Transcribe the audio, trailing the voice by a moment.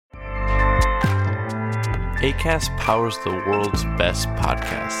Acast powers the world's best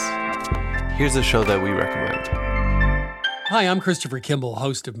podcasts. Here's a show that we recommend. Hi, I'm Christopher Kimball,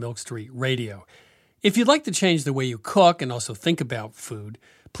 host of Milk Street Radio. If you'd like to change the way you cook and also think about food,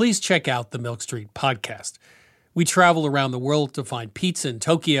 please check out the Milk Street podcast. We travel around the world to find pizza in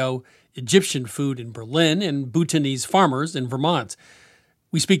Tokyo, Egyptian food in Berlin, and Bhutanese farmers in Vermont.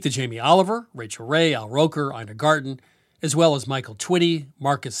 We speak to Jamie Oliver, Rachel Ray, Al Roker, Ina Garten, as well as Michael Twitty,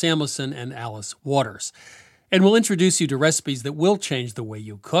 Marcus Samuelson, and Alice Waters. And we'll introduce you to recipes that will change the way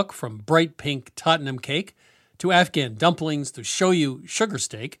you cook, from bright pink Tottenham cake to Afghan dumplings to shoyu sugar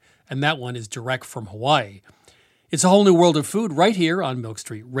steak, and that one is direct from Hawaii. It's a whole new world of food right here on Milk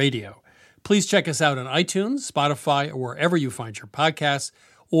Street Radio. Please check us out on iTunes, Spotify, or wherever you find your podcasts,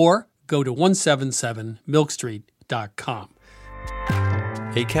 or go to 177milkstreet.com.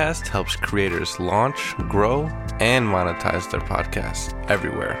 Acast helps creators launch, grow, and monetize their podcasts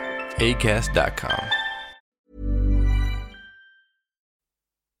everywhere. Acast.com.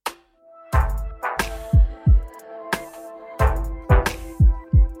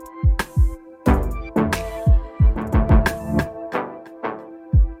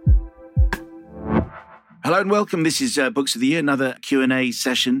 Hello and welcome. This is Books of the Year, another Q&A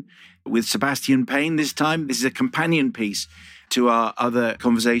session with Sebastian Payne. This time, this is a companion piece to our other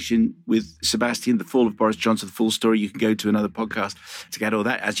conversation with Sebastian, The Fall of Boris Johnson, the full story. You can go to another podcast to get all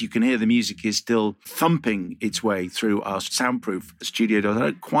that. As you can hear, the music is still thumping its way through our soundproof studio doors. I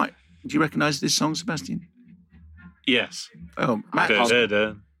don't quite... Do you recognise this song, Sebastian? Yes. Oh, Matt. What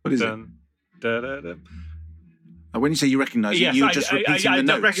is it? When you say you recognise it, you're just repeating the notes.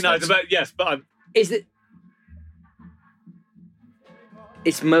 I don't recognise it, but yes, but I'm... Is it...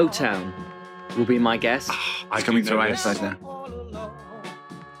 It's Motown, will be my guess. It's coming through outside now.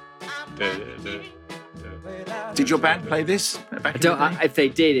 Did your band play this back in the day? If they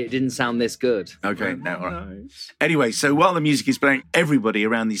did, it didn't sound this good. Okay, no, all right. Anyway, so while the music is playing, everybody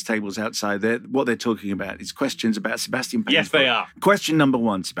around these tables outside, what they're talking about is questions about Sebastian Payne. Yes, they are. Question number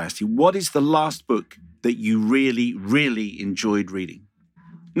one, Sebastian. What is the last book that you really, really enjoyed reading?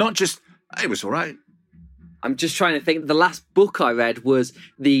 Not just, it was all right. I'm just trying to think. The last book I read was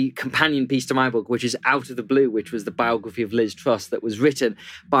the companion piece to my book, which is Out of the Blue, which was the biography of Liz Truss that was written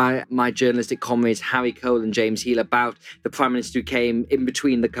by my journalistic comrades Harry Cole and James Heal about the Prime Minister who came in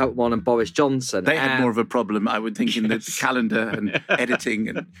between the current one and Boris Johnson. They had more of a problem, I would think, in the calendar and editing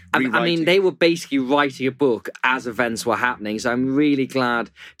and rewriting. I mean, they were basically writing a book as events were happening. So I'm really glad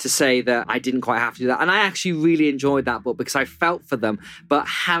to say that I didn't quite have to do that. And I actually really enjoyed that book because I felt for them. But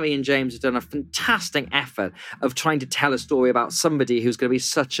Harry and James have done a fantastic effort of trying to tell a story about somebody who's going to be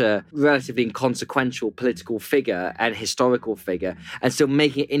such a relatively inconsequential political figure and historical figure, and still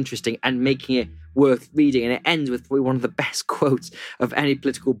making it interesting and making it worth reading. And it ends with one of the best quotes of any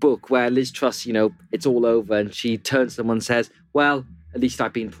political book, where Liz Truss, it's all over, and she turns to someone and says, well, at least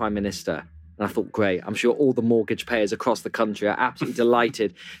I've been Prime Minister. And I thought, great. I'm sure all the mortgage payers across the country are absolutely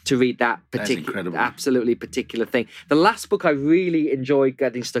delighted to read that absolutely particular thing. The last book I really enjoyed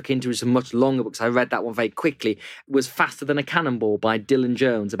getting stuck into, is a much longer book, so I read that one very quickly, was Faster Than a Cannonball by Dylan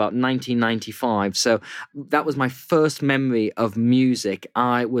Jones, about 1995. So that was my first memory of music.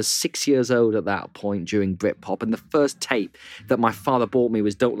 I was 6 years old at that point during Britpop, and the first tape that my father bought me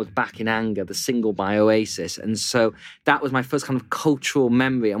was Don't Look Back in Anger, the single by Oasis. And so that was my first kind of cultural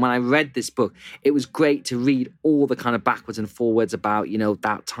memory. And when I read this book, it was great to read all the kind of backwards and forwards about,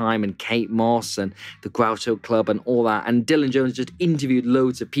 that time, and Kate Moss and the Groucho Club and all that. And Dylan Jones just interviewed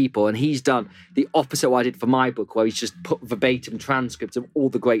loads of people, and he's done the opposite of what I did for my book, where he's just put verbatim transcripts of all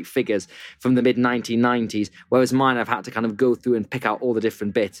the great figures from the mid-1990s, whereas mine, I've had to kind of go through and pick out all the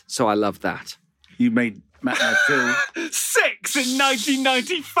different bits. So I love that. You made Matt and I feel 6 in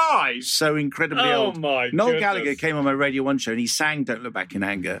 1995. So incredibly old. Oh my Noel goodness. Gallagher came on my Radio 1 show and he sang Don't Look Back in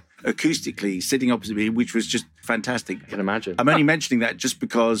Anger acoustically, sitting opposite me, which was just fantastic. I can imagine. I'm only mentioning that just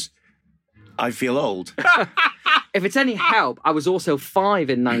because I feel old. If it's any help, I was also 5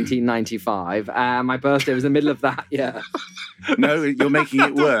 in 1995. My birthday was in the middle of that, yeah. No, you're making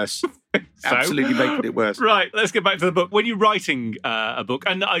it worse. Absolutely making it worse. Right, let's get back to the book. When you're writing a book,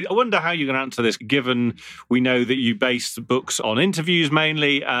 and I wonder how you're going to answer this, given we know that you base books on interviews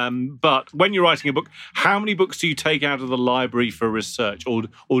mainly, but when you're writing a book, how many books do you take out of the library for research,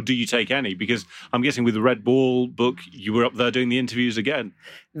 or do you take any? Because I'm guessing with the Red Ball book, you were up there doing the interviews again.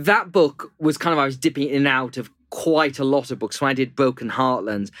 That book was kind of, I was dipping in and out of quite a lot of books. When I did Broken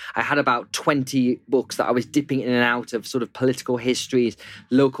Heartlands, I had about 20 books that I was dipping in and out of, sort of political histories,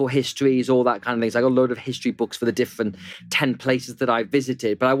 local histories, all that kind of things. I got a load of history books for the different 10 places that I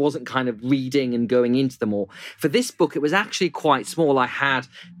visited, but I wasn't kind of reading and going into them all. For this book, it was actually quite small.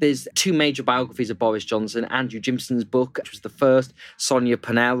 There's 2 major biographies of Boris Johnson. Andrew Jimson's book, which was the first. Sonia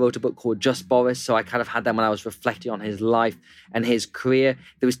Purnell wrote a book called Just Boris, so I kind of had them when I was reflecting on his life and his career.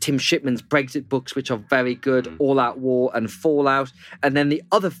 There was Tim Shipman's Brexit books, which are very good, All Out War and Fallout. And then the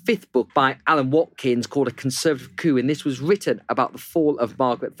other 5th book by Alan Watkins called A Conservative Coup, and this was written about the fall of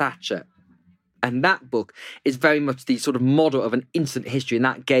Margaret Thatcher. And that book is very much the sort of model of an instant history. And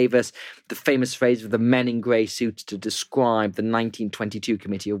that gave us the famous phrase of the men in grey suits to describe the 1922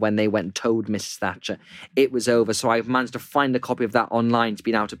 committee of when they went and told Mrs. Thatcher it was over. So I've managed to find a copy of that online. It's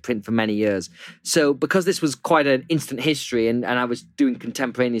been out of print for many years. So because this was quite an instant history and I was doing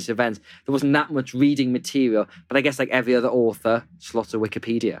contemporaneous events, there wasn't that much reading material. But I guess like every other author, slots of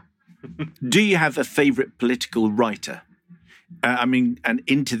Wikipedia. Do you have a favourite political writer? And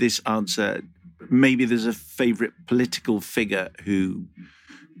into this answer, maybe there's a favourite political figure who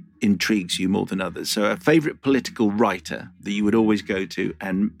intrigues you more than others. So a favourite political writer that you would always go to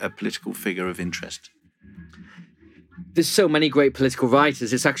and a political figure of interest. There's so many great political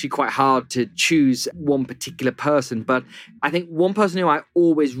writers, it's actually quite hard to choose one particular person. But I think one person who I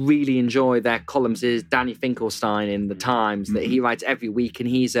always really enjoy their columns is Danny Finkelstein in The Times, that he writes every week. And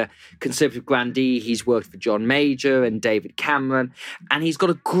he's a conservative grandee. He's worked for John Major and David Cameron. And he's got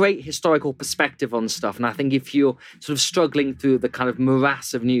a great historical perspective on stuff. And I think if you're sort of struggling through the kind of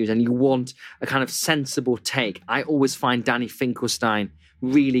morass of news and you want a kind of sensible take, I always find Danny Finkelstein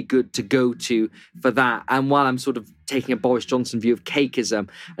really good to go to for that. And while I'm sort of taking a Boris Johnson view of cakeism,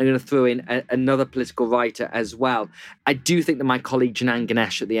 I'm going to throw in another political writer as well. I do think that my colleague Janan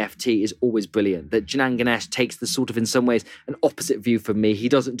Ganesh at the FT is always brilliant, that Janan Ganesh takes the sort of, in some ways, an opposite view from me. He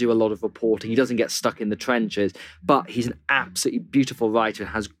doesn't do a lot of reporting. He doesn't get stuck in the trenches, but he's an absolutely beautiful writer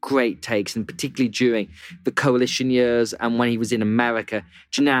and has great takes, and particularly during the coalition years and when he was in America,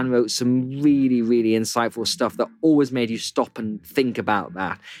 Janan wrote some really, really insightful stuff that always made you stop and think about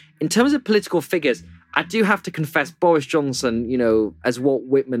that. In terms of political figures, I do have to confess, Boris Johnson, as Walt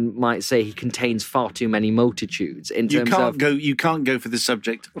Whitman might say, he contains far too many multitudes. You can't go for the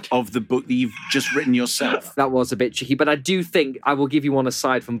subject of the book that you've just written yourself. That was a bit tricky, but I do think, I will give you one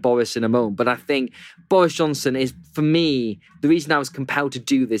aside from Boris in a moment, but I think Boris Johnson is, for me, the reason I was compelled to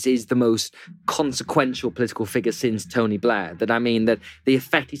do this is the most consequential political figure since Tony Blair. That the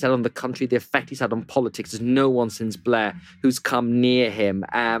effect he's had on the country, the effect he's had on politics, there's no one since Blair who's come near him.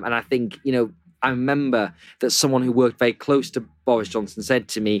 And I think, I remember that someone who worked very close to Boris Johnson said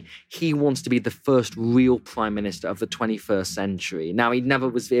to me, he wants to be the first real prime minister of the 21st century. Now, he never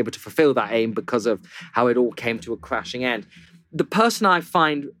was able to fulfill that aim because of how it all came to a crashing end. The person I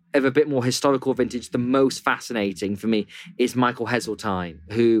find of a bit more historical vintage, the most fascinating for me, is Michael Heseltine,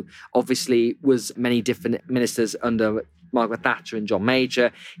 who obviously was many different ministers under Margaret Thatcher and John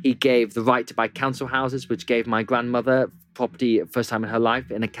Major. He gave the right to buy council houses, which gave my grandmother property first time in her life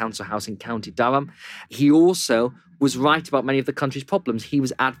in a council house in County Durham. He also was right about many of the country's problems. He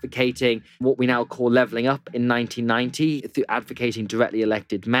was advocating what we now call levelling up in 1990, through advocating directly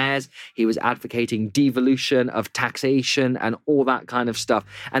elected mayors. He was advocating devolution of taxation and all that kind of stuff.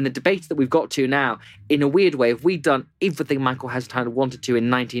 And the debates that we've got to now, in a weird way, if we'd done everything Michael Heseltine wanted to in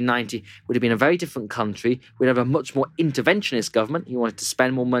 1990, it would have been a very different country. We'd have a much more interventionist government. He wanted to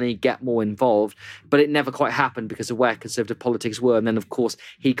spend more money, get more involved, but it never quite happened because of where conservative politics were. And then, of course,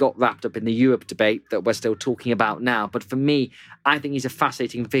 he got wrapped up in the Europe debate that we're still talking about now. But for me, I think he's a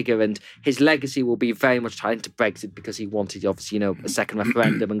fascinating figure, and his legacy will be very much tied into Brexit because he wanted, obviously, a second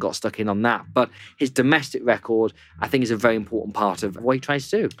referendum and got stuck in on that. But his domestic record, I think, is a very important part of what he tries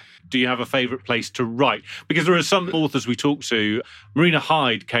to do. Do you have a favourite place to write? Because there are some authors we talk to. Marina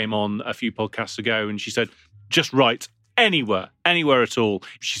Hyde came on a few podcasts ago and she said, just write anywhere at all.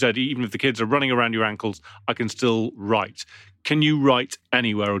 She said, even if the kids are running around your ankles, I can still write. Can you write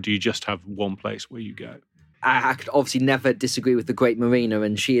anywhere, or do you just have one place where you go? I could obviously never disagree with the great Marina,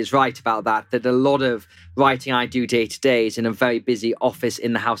 and she is right about that a lot of writing I do day to day is in a very busy office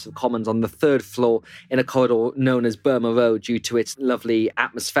in the House of Commons on the 3rd floor in a corridor known as Burma Road due to its lovely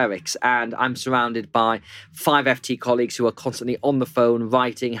atmospherics. And I'm surrounded by 5 FT colleagues who are constantly on the phone,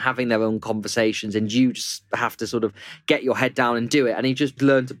 writing, having their own conversations, and you just have to sort of get your head down and do it. And you just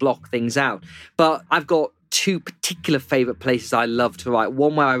learn to block things out. But I've got two particular favourite places I love to write.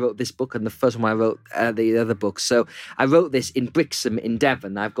 One where I wrote this book and the first one where I wrote the other book. So I wrote this in Brixham in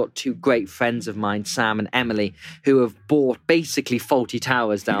Devon. I've got two great friends of mine, Sam and Emily, who have bought basically Fawlty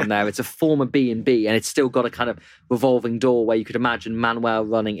Towers down there. It's a former B&B and it's still got a kind of revolving door where you could imagine Manuel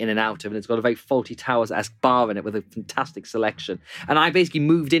running in and out of, and it's got a very Fawlty Towers-esque bar in it with a fantastic selection. And I basically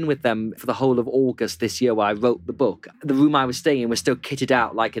moved in with them for the whole of August this year where I wrote the book. The room I was staying in was still kitted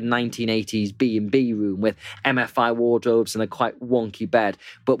out like a 1980s B&B room with MFI wardrobes and a quite wonky bed,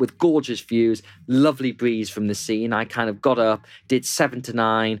 but with gorgeous views, lovely breeze from the sea. And I kind of got up, did 7 to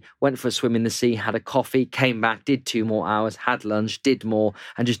 9, went for a swim in the sea, had a coffee, came back, did 2 more hours, had lunch, did more,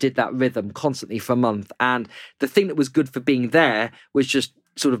 and just did that rhythm constantly for a month. And the thing that was good for being there was just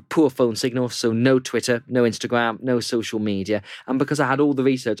sort of poor phone signal, so no Twitter, no Instagram, no social media. And because I had all the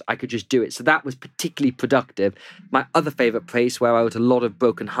research, I could just do it. So that was particularly productive. My other favourite place where I wrote a lot of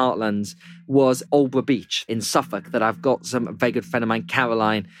broken heartlands was Aldborough Beach in Suffolk, that I've got a very good friend of mine,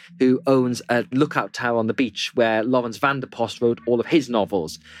 Caroline, who owns a lookout tower on the beach where Lawrence van der Post wrote all of his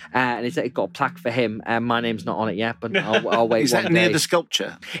novels. And it got a plaque for him. My name's not on it yet, but I'll wait. Is that one near day. the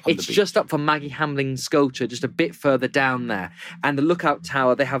sculpture? It's just up from Maggie Hamlin's sculpture, just a bit further down there. And the lookout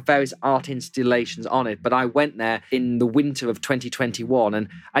tower, they have various art installations on it, but I went there in the winter of 2021 and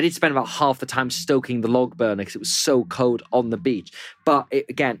I did spend about half the time stoking the log burner because it was so cold on the beach. But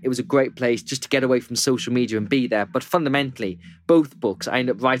it was a great place just to get away from social media and be there. But fundamentally, both books, I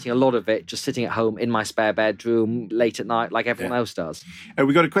ended up writing a lot of it just sitting at home in my spare bedroom late at night like everyone else does.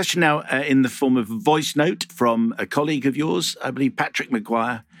 We've got a question now in the form of a voice note from a colleague of yours, I believe Patrick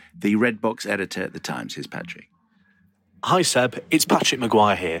Maguire, the Red Box editor at The Times. Here's Patrick. Hi Seb, it's Patrick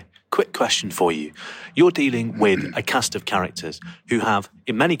Maguire here. Quick question for you. You're dealing with a cast of characters who have,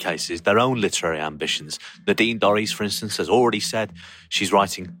 in many cases, their own literary ambitions. Nadine Dorries, for instance, has already said she's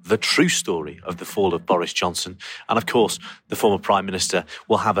writing the true story of the fall of Boris Johnson. And of course, the former Prime Minister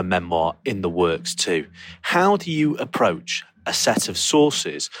will have a memoir in the works too. How do you approach a set of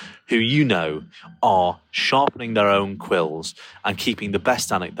sources who you know are sharpening their own quills and keeping the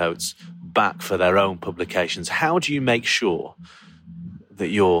best anecdotes back for their own publications? How do you make sure that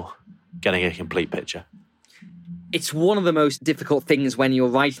you're getting a complete picture? It's one of the most difficult things when you're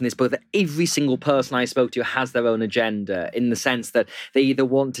writing this book, that every single person I spoke to has their own agenda, in the sense that they either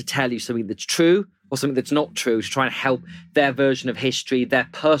want to tell you something that's true or something that's not true, to try and help their version of history, their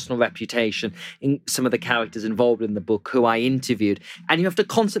personal reputation in some of the characters involved in the book who I interviewed. And you have to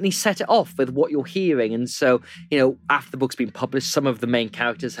constantly set it off with what you're hearing. And so, after the book's been published, some of the main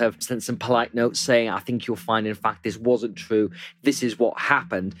characters have sent some polite notes saying, I think you'll find, in fact, this wasn't true. This is what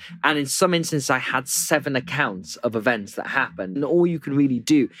happened. And in some instances, I had 7 accounts of events that happened. And all you can really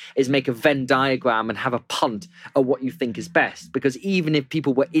do is make a Venn diagram and have a punt at what you think is best. Because even if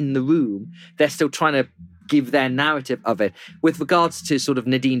people were in the room, they're still trying to give their narrative of it. With regards to sort of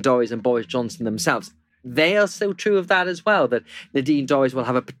Nadine Dorries and Boris Johnson themselves, they are still true of that as well, that Nadine Dorries will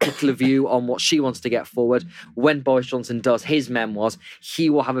have a particular view on what she wants to get forward. When Boris Johnson does his memoirs, he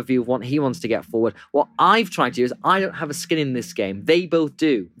will have a view of what he wants to get forward. What I've tried to do is, I don't have a skin in this game. They both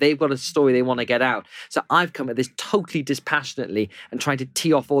do. They've got a story they want to get out. So I've come at this totally dispassionately and trying to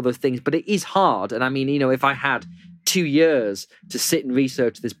tee off all those things. But it is hard. And I mean, if I had 2 years to sit and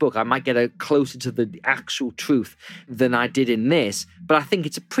research this book, I might get closer to the actual truth than I did in this. But I think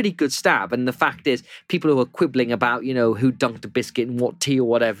it's a pretty good stab. And the fact is, people who are quibbling about, who dunked a biscuit and what tea or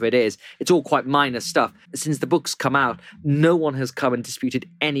whatever it is, it's all quite minor stuff. Since the book's come out, no one has come and disputed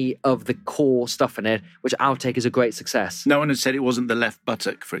any of the core stuff in it, which I'll take as a great success. No one has said it wasn't the left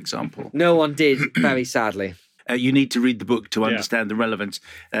buttock, for example. No one did, very sadly. You need to read the book to understand the relevance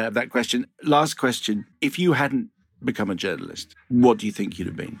of that question. Last question. If you hadn't become a journalist, what do you think you'd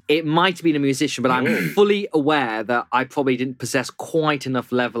have been? It might have been a musician, but I'm fully aware that I probably didn't possess quite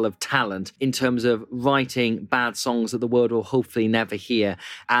enough level of talent in terms of writing bad songs that the world will hopefully never hear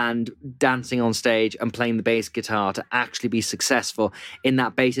and dancing on stage and playing the bass guitar to actually be successful in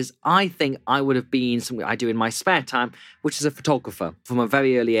that basis. I think I would have been something I do in my spare time, which is a photographer. From a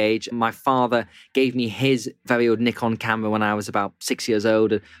very early age, my father gave me his very old Nikon camera when I was about 6 years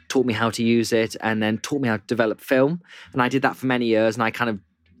old and taught me how to use it, and then taught me how to develop film. And I did that for many years, and I kind of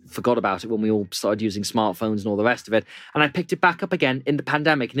forgot about it when we all started using smartphones and all the rest of it. And I picked it back up again in the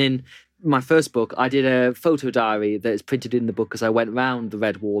pandemic. And in my first book, I did a photo diary that is printed in the book as I went round the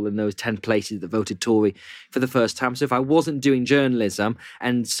Red Wall in those 10 places that voted Tory for the first time. So if I wasn't doing journalism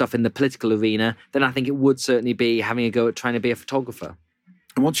and stuff in the political arena, then I think it would certainly be having a go at trying to be a photographer.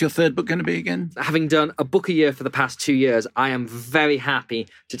 And what's your third book going to be again? Having done a book a year for the past 2 years, I am very happy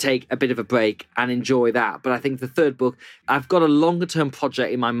to take a bit of a break and enjoy that. But I think the third book, I've got a longer term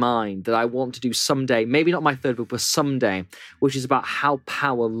project in my mind that I want to do someday, maybe not my third book, but someday, which is about how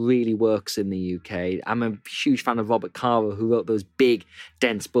power really works in the UK. I'm a huge fan of Robert Caro, who wrote those big,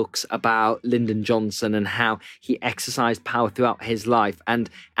 dense books about Lyndon Johnson and how he exercised power throughout his life. And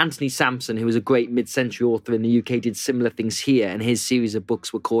Anthony Sampson, who was a great mid-century author in the UK, did similar things here, and his series of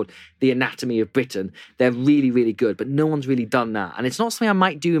books were called The Anatomy of Britain. They're really, really good, but no one's really done that. And it's not something I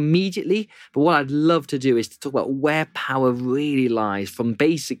might do immediately, but what I'd love to do is to talk about where power really lies, from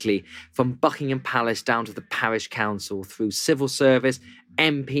Buckingham Palace down to the parish council, through civil service,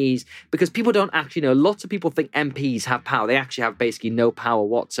 MPs, because people don't actually know. Lots of people think MPs have power. They actually have basically no power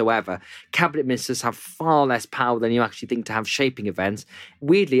whatsoever. Cabinet ministers have far less power than you actually think to have shaping events.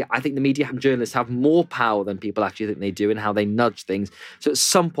 Weirdly, I think the media and journalists have more power than people actually think they do in how they nudge things. So at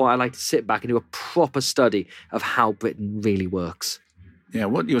some point, I'd like to sit back and do a proper study of how Britain really works. Yeah,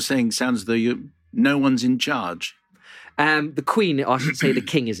 what you're saying sounds as though no one's in charge. The Queen, or I should say the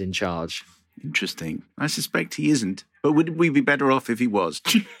King, is in charge. Interesting. I suspect he isn't. But would we be better off if he was?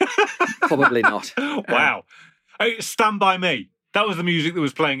 Probably not. Wow. Hey, Stand By Me. That was the music that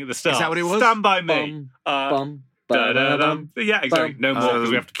was playing at the start. Is that what it was? Stand By Me. Bum, Yeah, exactly. No more, because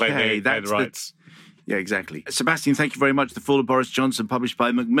we have to play the rights. Yeah, exactly. Sebastian, thank you very much. The Fall of Boris Johnson, published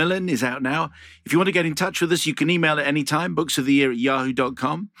by Macmillan, is out now. If you want to get in touch with us, you can email at any time,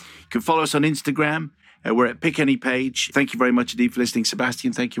 booksoftheyear@yahoo.com. You can follow us on Instagram. We're at Pick Any Page. Thank you very much indeed for listening.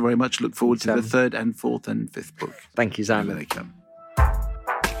 Sebastian, thank you very much. Look forward to the third and fourth and fifth book. Thank you, Simon. There they come.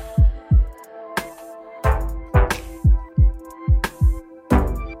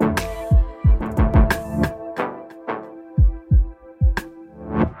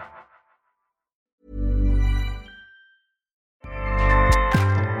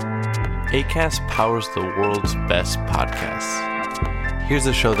 Acast powers the world's best podcasts. Here's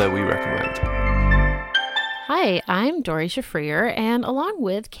a show that we recommend. Hi, I'm Dori Shafrir, and along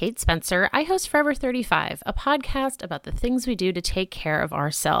with Kate Spencer, I host Forever 35, a podcast about the things we do to take care of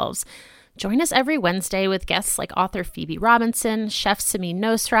ourselves. Join us every Wednesday with guests like author Phoebe Robinson, chef Samin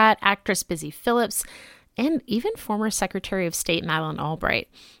Nosrat, actress Busy Phillips, and even former Secretary of State Madeleine Albright.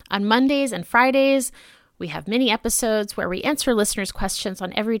 On Mondays and Fridays, we have mini episodes where we answer listeners' questions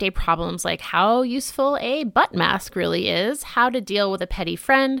on everyday problems like how useful a butt mask really is, how to deal with a petty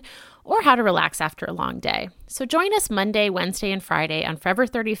friend, or how to relax after a long day. So join us Monday, Wednesday, and Friday on Forever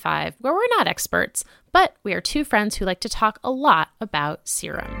 35, where we're not experts, but we are two friends who like to talk a lot about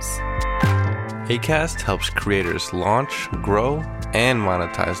serums. Acast helps creators launch, grow, and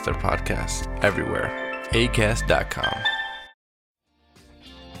monetize their podcasts everywhere. Acast.com.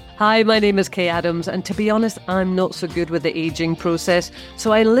 Hi, my name is Kay Adams, and to be honest, I'm not so good with the ageing process,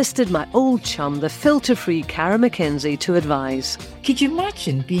 so I enlisted my old chum, the filter-free Cara McKenzie, to advise. Could you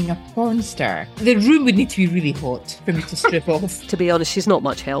imagine being a porn star? The room would need to be really hot for me to strip off. To be honest, she's not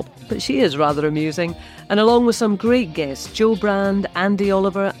much help, but she is rather amusing. And along with some great guests, Joe Brand, Andy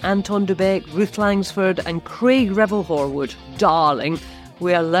Oliver, Anton Dubeck, Ruth Langsford, and Craig Revel-Horwood, darling,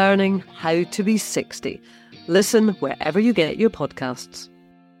 we are learning how to be 60. Listen wherever you get your podcasts.